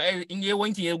yana kallon in yayi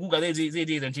wankin ya guga zai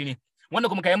je zance ne wanda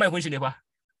kuma kayan mai kunshi ne fa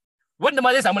wanda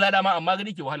ma zai samu lada ma amma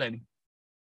gani ke wahala ne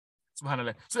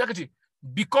subhanallah so aka ce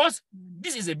because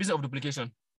this is a business of duplication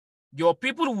your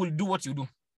people will do what you do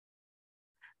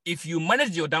if you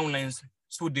manage your downlines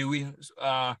so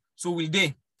will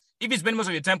they if you spend most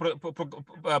of your time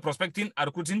prospecting and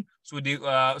recruiting so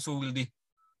will they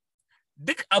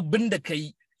duk abin da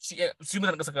kai shi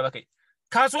mutane kasa kaza kai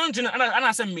kasuwancin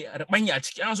ana son mai rubanya a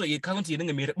ciki ana so kasuwanci ya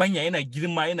dinga mai rubanya yana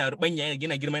girma yana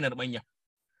rubanya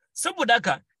saboda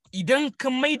haka idan ka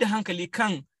mai da hankali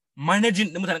kan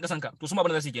managing din mutanen kasanka to su ma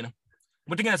abin da za su yi kenan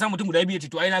mutum yana samun mutum guda biyu ce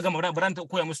to ai na gama baran ta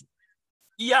koya musu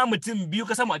iya mutum biyu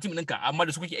ka samu a team ɗinka amma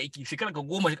da su kuke aiki shekara ka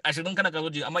 10 20 kana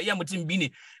kasuwanci amma iya mutum biyu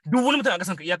ne duk wani mutum a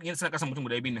kasanka iya suna kasan mutum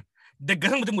guda biyu ne daga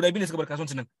san mutum guda biyu ne suka bar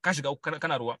kasuwancin nan ka shiga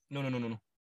kana ruwa no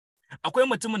akwai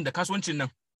mutumin da kasuwancin nan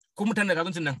ko mutanen da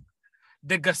kasuwancin nan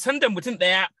daga sanda mutum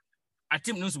daya a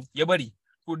team ɗinsu ya bari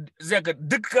to zai ga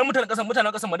dukkan mutanen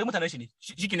kasan ma duk mutanen shi ne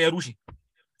shi ne ya rushe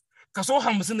kaso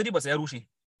 50 na riba sai ya rushe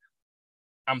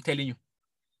I'm telling you.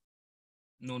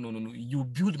 No. You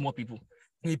build more people.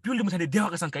 You build mutane da yawa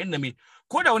kasan ka inda me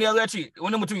ko da wani ya zo ya ce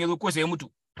wani mutum ya zo ko sai ya mutu.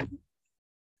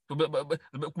 To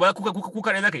ba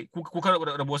kuka ne zakai kuka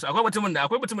rabu wasu akwai mutumin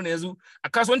da ya zo a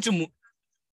kasuwancin mu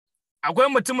akwai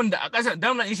mutumin da a kasar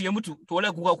damna in shi ya mutu to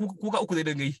wallahi kuka uku zai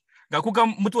dinga yi ga kuka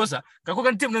mutuwarsa ga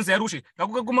kuka team din sa ya rushe ga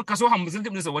kuka kuma kaso 50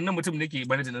 team din sa wannan mutum ne ke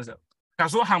manajin din sa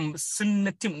kaso 50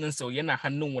 na team din sa yana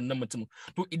hannun wannan mutum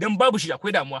to idan babu shi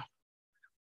akwai damuwa.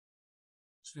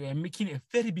 So you are making a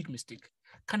very big mistake.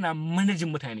 Kana managing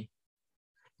mutane.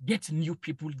 Get new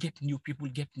people. Ka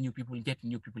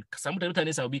samu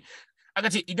mutane sababbi. Aka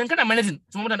ce idan kana managing,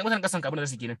 su mutane kasan ka abin da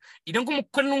su kenan. Idan kuma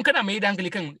kullun kana mai da hankali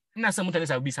kan ina son mutane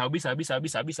sababbi, to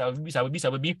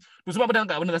su ma mutane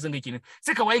abin da su ga kenan.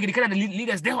 Sai ka waye gari kana da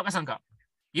leaders da yawa kasan ka.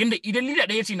 Yanda idan leader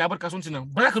ɗaya ya ce na bar kasuwancin nan,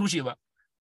 ba za ka rushe ba.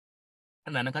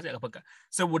 ana nan ka tsaya kafanka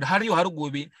saboda har yau har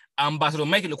gobe ambassador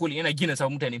Michael Okoli yana gina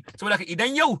sabon mutane saboda haka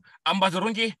idan yau ambassador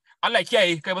Ronke Allah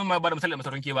kiyaye kai ban ma ba da misalin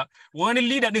ambassador Ronke ba wani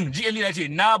leader din GL leader ce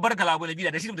na bar kalabo na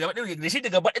leader da shi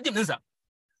daga baɗin din sa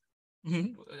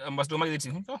ambassador Michael ce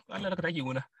Allah da ka take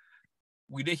gona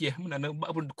gude ke muna nan ba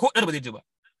abin ko dar ba zai ji ba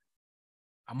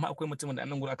amma akwai mutumin da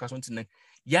annan gura kasuwancin nan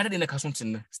ya dade na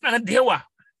kasuwancin nan suna nan da yawa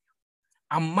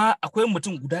amma akwai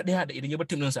mutum guda daya da idan ya bar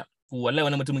tim din sa to wallahi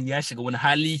wannan mutumin ya shiga wani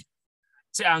hali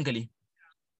sai a hankali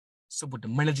saboda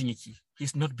managing yake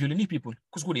he's not building people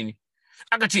kuskure ne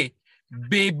aka ce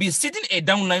babysitting a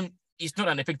downline is not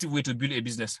an effective way to build a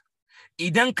business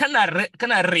idan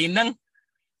kana renan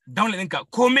downline ɗinka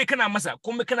komai kana masa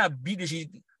komai kana bi da shi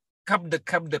kap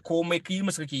da komai kai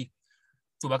masa kake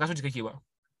to ba kasuwanci kake ba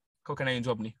kawai kana yin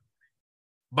job ne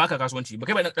ba ka kasuwanci ba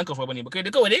kai ba dan kasuwa bane ba kai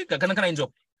da kawai dai kana yin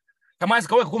job kamar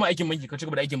kawai ka koma aikin banki ka ci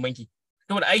gaba da aikin banki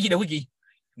saboda aiki da kuke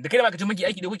da kai da baka ci banki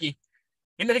aiki da kuke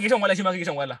inda kake shan wahala shi ma kake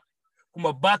shan wahala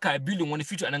kuma baka building wani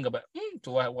future a nan gaba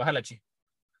to wahala ce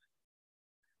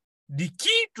the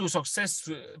key to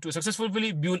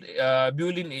successfully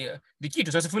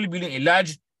building a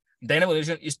large dynamic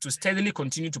organization is to steadily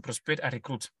continue to prospect and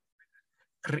recruit,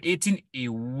 creating a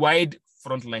wide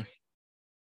front line.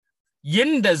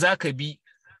 Yanda za ka bi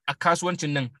a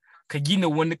kasuwancin nan ka gina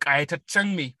wani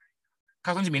ƙayataccen mai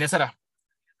kasuwanci mai nasara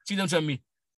shi zan cewa mai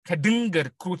ka dinga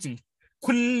recruiting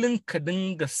kullum ka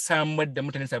dinga samar da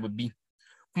mutane sababbi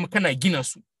kuma kana gina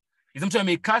su ya zama cewa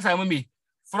mai ka samu mai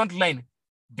front line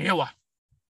da yawa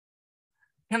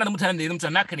kana da mutanen da ya zama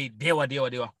cewa naka ne da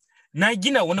yawa na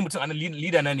gina wani mutum a nan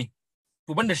leader na ne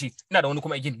to ban da shi ina da wani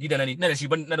kuma again leader na ne ina da shi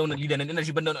ban da wani leader na ne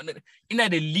ina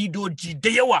da leadoji da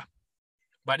yawa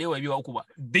ba da yawa biyu uku ba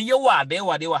da yawa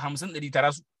 50 100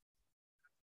 tara su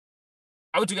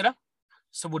out together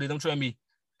saboda ya zama cewa mai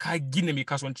ka gina mai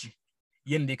kasuwanci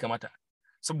yanda ya kamata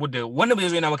saboda wanda bai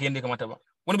zo yana maka yanda ya kamata ba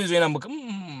wanda bai zo yana maka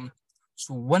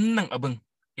su wannan abin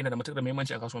yana da matuƙar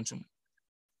muhimmanci a kasuwancin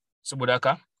saboda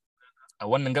haka a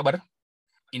wannan gabar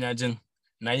ina jin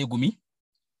na yi gumi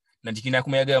na jikina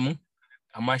kuma ya gaya mun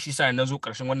amma shi sa na zo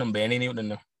ƙarshen wannan bayanai ne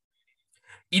waɗannan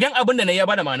idan abin da na ya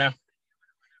bada ma'ana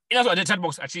ina so a je chat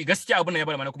box a ce gaskiya abin da ya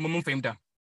bada ma'ana kuma mun fahimta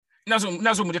ina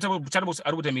so mu je chat box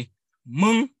a rubuta me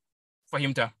mun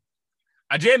fahimta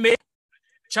a je me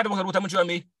chat box a rubuta mun cewa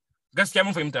me gaskiya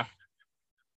mun fahimta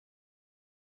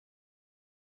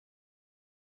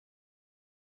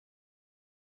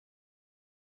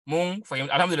mun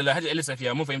fahimta alhamdulillah Hajji Ali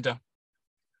Safiya mun fahimta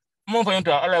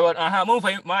Allah ya aha mun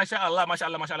fahimta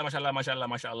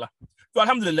masha Allah to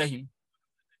alhamdulillah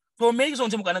to me yake son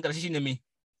ce muku nan karshe shine me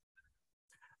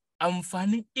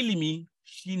amfanin ilimi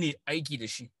shine aiki da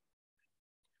shi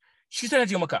sai na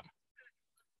ce maka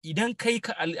idan kai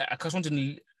ka a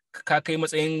kasuwancin ka kai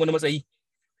matsayin wani matsayi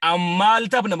amma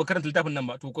littafin da makaranta littafin nan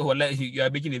ba to kai wallahi ya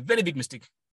bigi ne very big mistake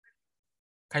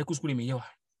kai kuskure mai yawa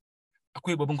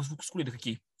akwai babban kuskure da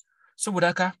kake saboda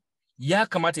haka ya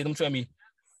kamata ya zama cewa me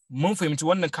mun fahimci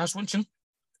wannan kasuwancin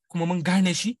kuma mun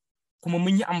gane shi kuma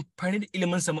mun yi amfani da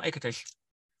ilimin sa mun aikata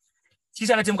shi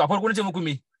sa na ce muku a farko na ce muku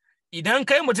me idan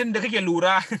kai mutum da kake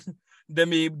lura da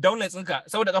me downline ɗinka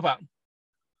sau da kafa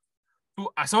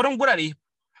to a sauran gurare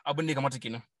abin ne kamata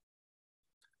kenan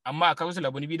amma a kasuwancin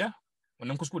labuni bida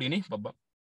wannan kuskure ne babba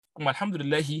kuma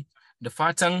alhamdulillahi da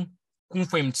fatan kun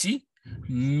fahimci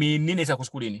menene sa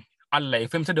kuskure ne Allah ya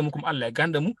fahimtar da mu kuma Allah ya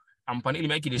gane da mu amfani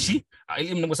ilimi aiki da shi a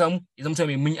ilimin da mu samu ya zama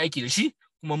mai mun yi aiki da shi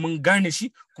kuma mun gane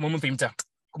shi kuma mun fahimta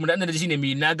kuma da da shi ne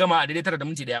mai na gama a daidai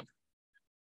 9:01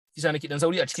 kisa nake dan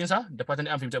sauri a cikin sa da fatan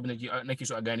an fahimta abin da nake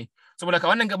so a gane saboda ka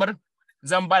wannan gabar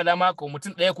zan ba da dama ko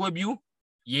mutum ɗaya ko biyu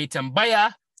yayi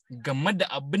tambaya game da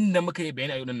abin da muka yi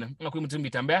bayani a yau nan in akwai mutum mai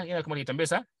tambaya yana kuma ya tambaye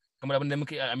sa game da abin da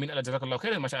muka yi amin Allah jazakallahu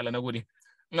khairan masha Allah nagode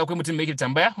in akwai mutum mai yake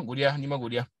tambaya godiya ni ma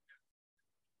godiya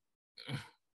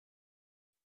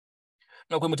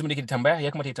in akwai mutum da yake tambaya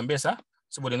ya kamata ya tambaye sa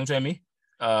saboda nan cewa me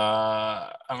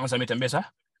an sami tambaye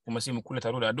sa kuma sai mu kula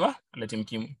taro da addu'a Allah ya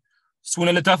taimake mu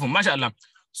sunan littafin masha Allah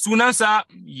sunansa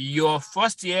your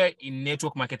first year in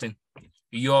network marketing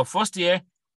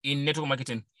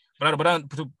bara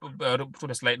fito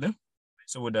da slide din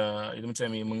saboda idan mutum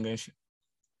mai mun gan shi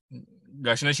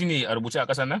gashi na shine a rubuce a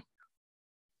ƙasa nan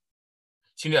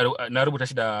shine na rubuta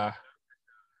shi da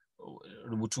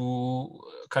rubutu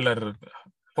kalar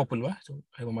purple ba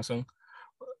ai ba san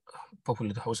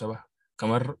purple da Hausa ba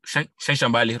kamar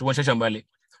shanshan bale ruwan shanshan bale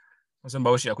musan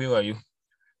bawo shi akwai wayo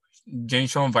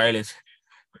gentian violet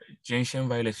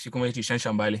shi kuma yace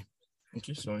shanshan bale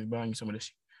okay so ba ni sama da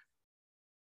shi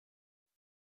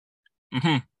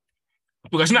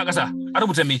to gashi na ƙasa a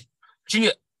rubuta me shine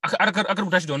aka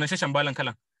rubuta shi da wannan shashan balan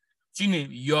kalan shine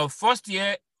your first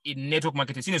year in network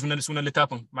marketing shine sunan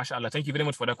littafin. Masha Allah, thank you very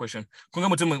much for that question. Kun ga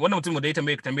wannan mutumin da ya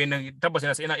tambaye nan tabbas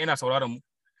yana sauraron mu.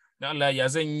 Dan Allah ya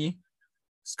zan yi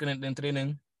screen din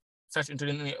training search in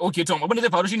training. Okay, Tom, abin da zai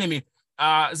faru shine me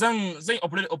zan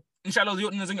upload insha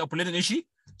Allah zan upload din shi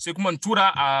sai kuma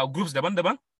tura a groups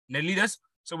daban-daban na leaders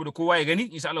saboda kowa ya gani.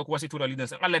 Insha Allah kowa sai tura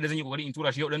leaders. Allah da zan yi kokari in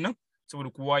tura shi yau din nan saboda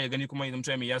kowa ya gani kuma ya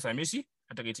zama me ya same shi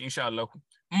a takeice insha Allah.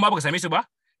 In ba baka same shi ba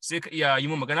sai ka iya yi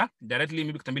mun magana directly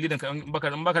mi tambayi leader ka in baka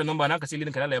da number na ka sai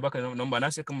leader ka Allah ya baka number na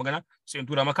sai kan magana sai in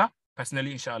tura maka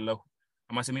personally insha Allah.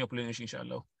 Amma sai mun upload din shi insha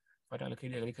Allah. Fata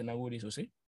alkhairi gare ka, nagode sosai.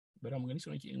 Bari mu gani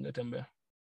sai nake in ga tambaya.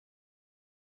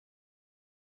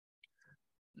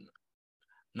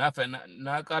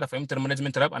 Na ƙara fahimtar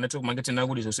management rap a network marketing,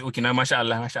 nagode sosai. Okay, na masha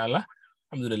Allah.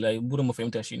 Alhamdulillah, burin mu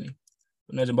fahimta shine.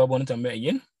 Ina jin babu wani tambaya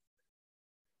again.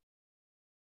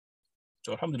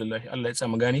 To alhamdulillah, Allah ya sa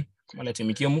mu gane, kuma Allah ya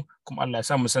taimake mu, kuma Allah ya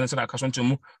sa mu sanar a kasuwancin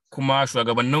mu, kuma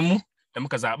shugabannin mu da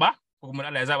muka zaba, ko kuma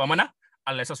Allah ya zaba mana,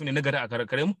 Allah ya sa su ne nagari a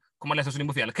karkare mu, kuma Allah ya sa su ne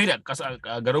mafi alkhairi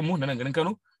a garin mu na nan garin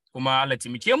Kano, kuma Allah ya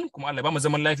taimake mu, kuma Allah ya ba mu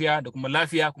zaman lafiya da kuma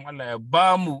lafiya, kuma Allah ya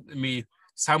ba mu mai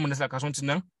samun nasara kasuwancin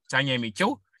nan ta hanya mai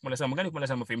kyau, kuma Allah ya sa mu gane, kuma Allah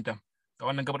ya sa mu fahimta. Ga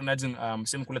wannan gabar na jin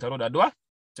sai mu kula taro da addu'a,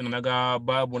 tunda naga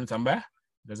babu wani tambaya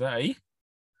da za a yi,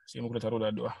 sai mu kula taro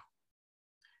da addu'a.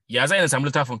 Ya za a samu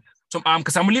littafin?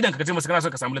 Ka samu leader ka ce masa kana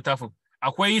son ka samu littafin.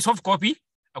 Akwai soft copy,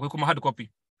 akwai kuma hard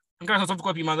copy. In kana son soft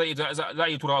copy ma za a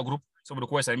yi turawa a group saboda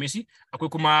kowa ya same shi.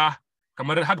 Akwai kuma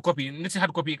kamar hard copy, nace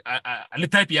hard copy a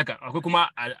littafi haka. Akwai kuma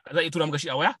za a yi tura maka shi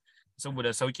a waya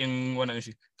saboda saukin wannan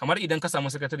shi. Kamar idan ka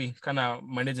samu secretary kana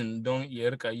managing don ya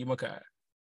rika yi maka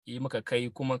kai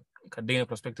kuma ka daina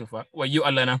perspective fa. Wayyo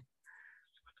Allah na.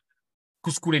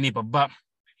 Kuskure ne babba.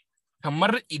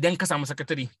 Kamar idan ka samu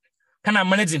secretary kana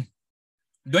managing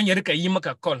don ya rika yi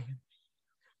maka call,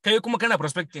 kai kuma kana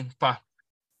prospecting fa,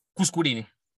 kuskure ne.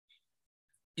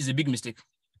 Is a big mistake.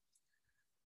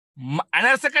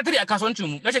 Ma'anar secretary a kasuwancin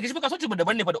mu, nace kishi kasuwancin mu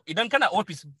daban ne fa. Idan kana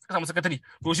office ka samu secretary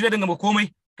to shi da dinga komai,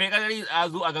 kai kadari a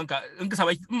zo a ganka in ka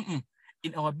samu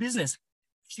in our business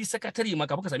shi secretary ma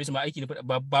ka same shi ma aiki ne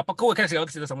ba fa kawai kana shiga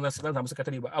ka samu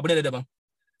secretary ba, abu ne da daban.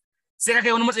 Sai ka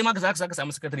kai wani matsayi ma ka samu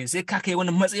secretary, sai ka kai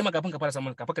wani matsayi ma kafin ka fara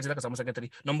samu kafin ka ce ka samu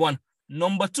secretary. Number 1.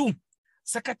 Number 2,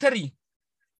 secretary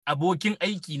abokin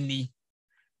aiki ne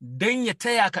dan ya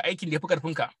taya ka aikin da yafi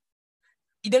karfin ka.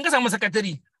 Idan ka samu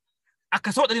secretary a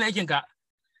kaso 100 na aikin ka,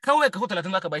 kawai kaso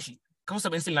 30 zaka bashi, kaso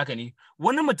 70 sin naka ne.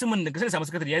 Wani mutumin da ka samu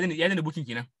secretary ya dena booking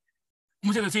kenan. Mu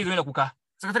sai zo yana kuka.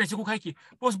 Secretary sai kuka yake.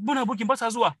 Boss muna booking ba sa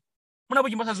zuwa.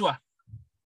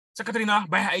 Sakatare na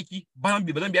baya aiki, ba zan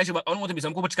biya shi ba, a wani wata bai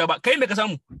samu ko cika ba, kai me ka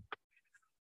samu?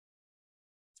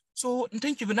 So,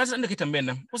 thank you, na san da kai tambayan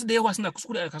nan. Wasu da yawa suna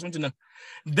kuskure a kasuwancin nan.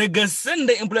 Daga san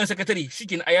da employer secretary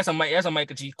shikenan ya san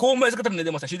ma'aikaci, komai secretary ne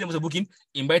zai masa, shi zai masa booking,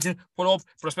 inviting, follow up,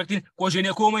 prospecting, ko shi ne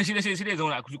komai shi da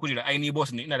zauna a kujera. Ai ni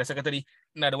boss ne, ina da secretary,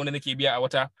 ina da wanda nake biya a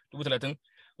wata 30,000.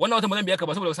 Wannan wata ba zan biya ka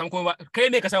ba saboda samu komai ba. Kai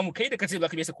me ka samu? Kai da kace ba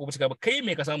ka biya sa ko cika ba, kai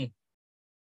me ka samu?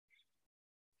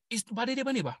 Ba daidai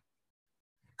bane ba.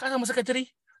 Ka samu sakatare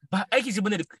ba aiki shi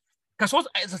bane da kaso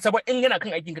 70 yana kan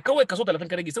aikin ka, kawai kaso 30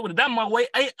 ka rage saboda dama wai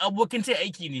ai abokin sai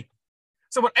aiki ne,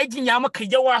 saboda aikin ya maka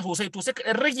yawa sosai to sai ka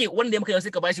rage wanda ya maka yawa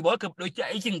sai ka bashi, ba ka dauki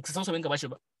aikin kaso 70 ka bashi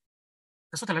ba.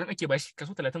 Kaso 30 ake bashi,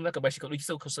 kaso 30 zaka bashi ka dauki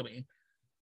kaso 70.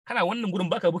 Kana wannan gurin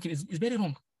baka booking is very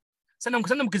wrong. Sannan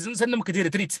muka je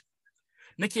retreat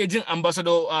nake jin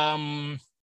ambassador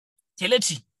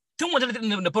Kelechi tun wata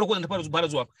da farko da fara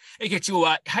zuwa yake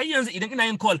cewa har yanzu idan ina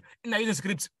yin call ina using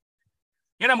script,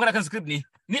 yana magana kan script ne.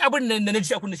 Ni abin da na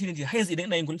ji a kunna shine har yanzu idan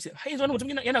ina yin call, har yanzu wani mutum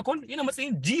yana call, yana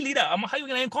matsayin G leader amma har yanzu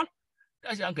yana yin call.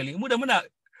 Tashi hankali, mu da muna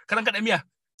karan kada miya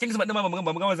kin sama din ba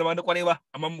mu gama zama da kwarai ba,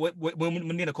 amma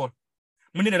mun daina call,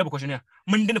 mun daina raba questionnaire,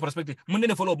 mun daina perspective, mun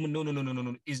daina follow up.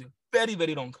 No, is very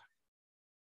very wrong.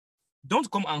 Don't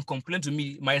come and complain to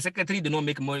me. My secretary did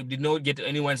not get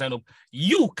anyone sign up.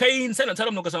 You kai sanan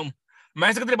taram no ka samu.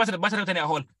 My secretary ba ta da a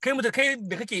hall. Kai da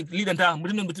kake leader ta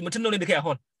mutum ne da kai a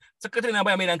hall. Secretary na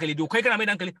baya mai hankali. Do kai kana mai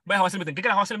hankali baya hawa meeting. Kai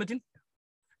kana hawa meeting.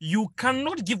 You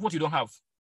cannot give what you don't have.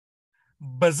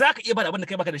 Ba za ka iya ba da abin da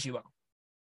kai baka da shi ba.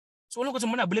 So lokacin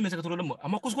muna blame secretary mu,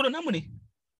 amma kuskuren namu ne.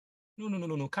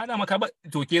 No. Kada maka ba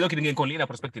to ke zo ki dinga yin call ina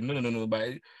perspective. No ba.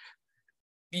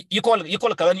 You call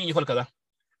kaza ni you call kaza.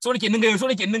 So nake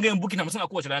dinga yin booking 50 a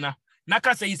kowace rana. Na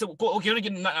kasa yi ko okay nake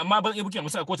amma ban yi booking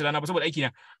 50 a kowace rana ba saboda aiki na.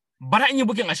 Bara in yi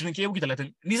booking 20 ke booking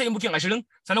 30. Ni sai in booking 20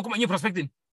 sannan kuma in yi prospecting.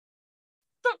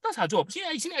 That's her job. Shi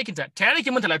aikin ta. Tare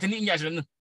nake min 30 ni in yi 20 din.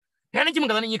 Tare nake min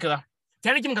kaza ni in yi kaza.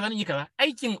 Tare nake min kaza ni in yi kaza.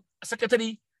 Aikin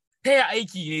secretary taya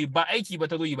aiki ne ba aiki ba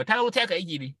ta zo yi ba. Ta zo taya ka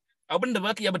aiki ne. Abinda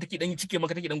ba ka iya ba take dan cike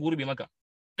maka take dan gurbe maka.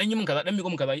 dan yi min kaza, dan mi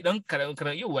min kaza, dan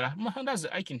kara yau wala ma that's the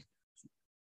aikin.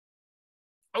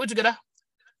 A wuce gada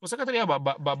to sakatariya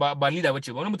ba leader bace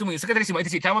ba, wani mutum sakatari ce ma ita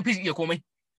ce ta ma fi iya komai,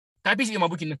 ta fi shi ma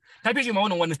bukin nan, ta fi shi ma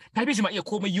wannan ta fi shi ma iya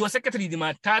komai, your secretary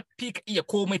ma ta fi iya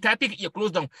komai, ta fi iya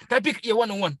close down, ta fi iya one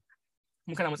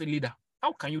mun kana matsayin leader,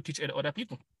 how can you teach other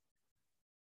people?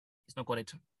 It's not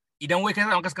correct. Idan wai kai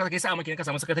sa maka ka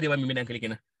samu sakatari ba mai mai hankali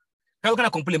kenan, kai kana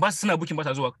complain ba su suna bukin ba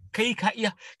sa zuwa, kai ka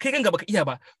iya, kai kan gaba ka iya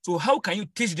ba, so how can you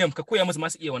teach them ka koya musu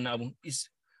masu iya wannan abun? Is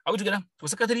a wuce gada to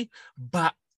sakatari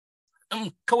ba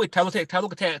kawai ta zo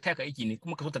ka taya ka aiki ne,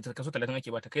 kuma kaso 30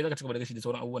 ake bata, kai zaka ci gaba da gashi da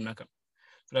sauran abubuwan naka.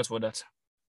 That's for that.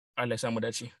 Allah ya samu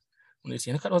dace. Wanda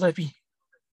sai na kaɗo zafi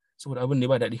saboda abin ne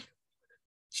ba daɗi.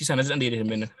 Shi sa na ji dan da ya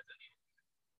tambaye nan.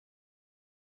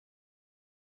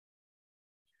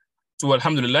 To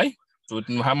alhamdulillah, to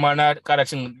Muhammad na ƙara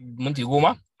cin minti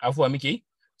 10 afuwa muke yi.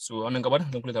 So wannan gabar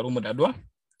zan kula taro mu da addu'a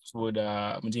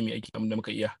saboda mu je mu aiki abin da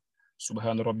muka iya.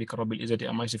 Subhana rabbika rabbil izzati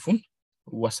amma yasifun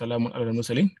wa salamun alal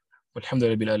mursalin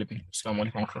walhamdulillahi rabbil alamin. Assalamu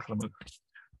alaikum wa rahmatullahi wa barakatuh.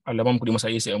 Allah ba mu kudi masa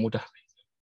sai a mota.